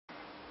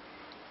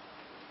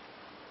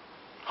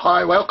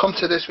Hi, welcome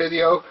to this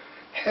video.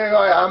 Here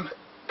I am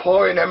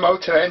pouring a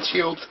motor end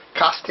shield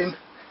casting.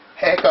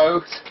 Here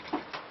goes.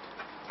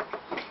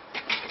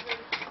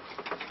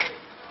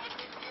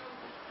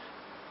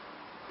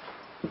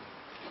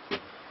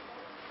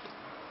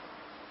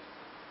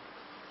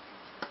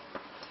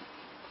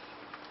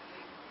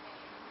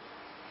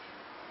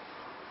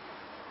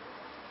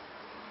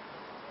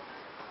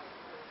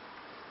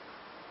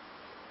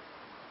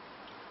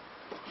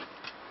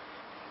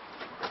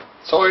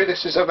 Sorry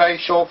this is a very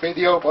short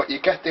video, but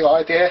you get the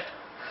idea.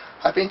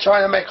 I've been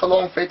trying to make a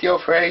long video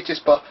for ages,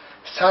 but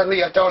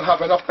sadly I don't have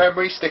enough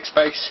memory stick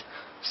space.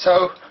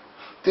 So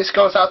this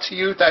goes out to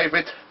you,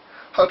 David.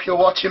 Hope you're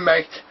watching,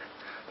 mate.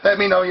 Let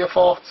me know your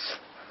thoughts.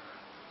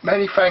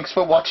 Many thanks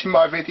for watching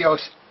my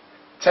videos.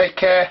 Take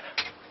care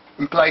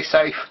and play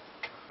safe.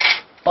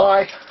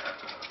 Bye.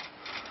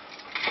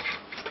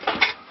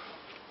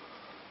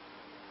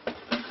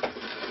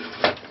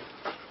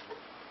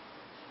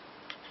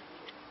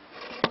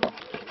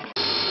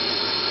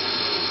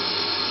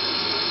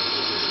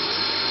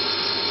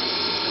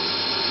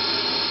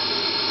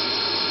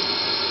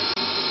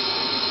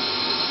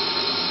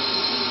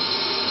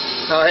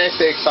 Now here's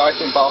the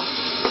exciting part.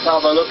 Let's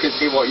have a look and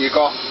see what you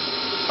got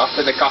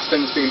after the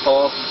casting's been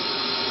poured.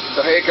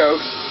 So here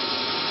goes.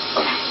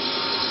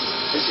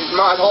 This is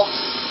mad hot.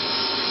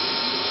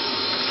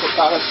 Put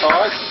that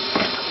aside.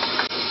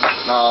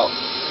 Now,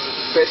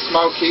 bit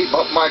smoky,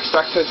 but my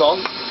extractor's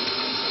on.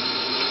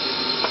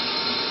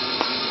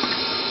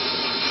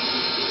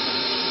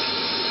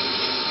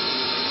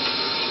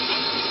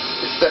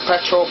 It's the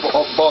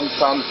Petrobond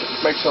sand.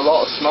 It makes a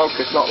lot of smoke.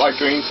 It's not like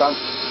green sand.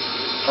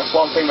 That's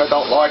one thing I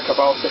don't like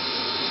about it,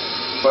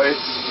 but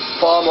it's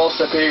far more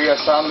superior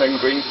sand than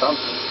green sand.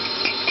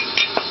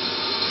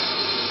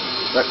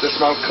 Let the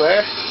smoke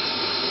clear.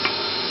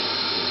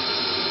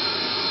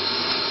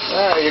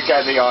 There you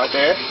get the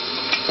idea.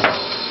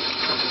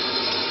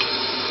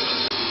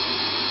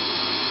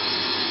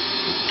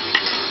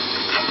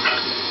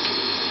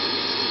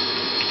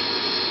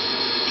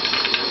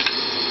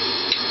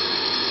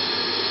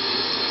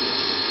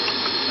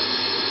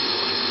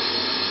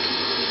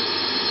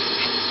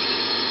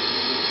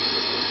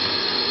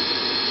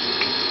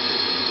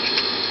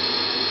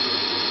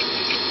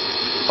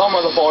 Some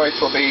of the voids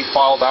will be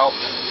filed out.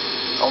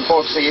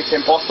 Unfortunately, it's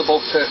impossible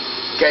to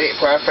get it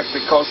perfect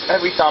because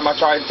every time I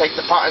try and take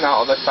the pattern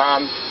out of the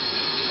sand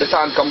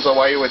comes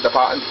away with the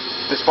pattern,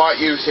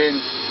 despite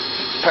using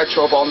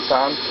Petrobond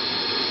sand.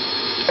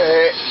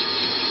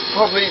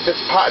 Probably the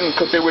pattern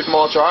could do with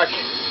more drag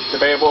to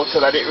be able to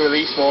let it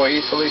release more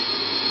easily.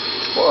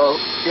 Well,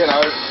 you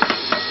know,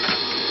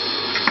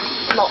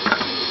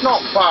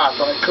 not bad,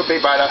 but it could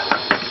be better.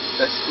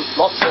 There's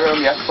lots of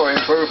room yet for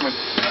improvement.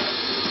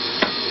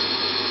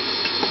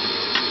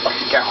 I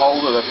could get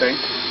hold of the thing.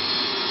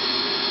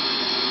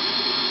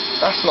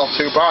 That's not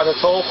too bad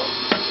at all.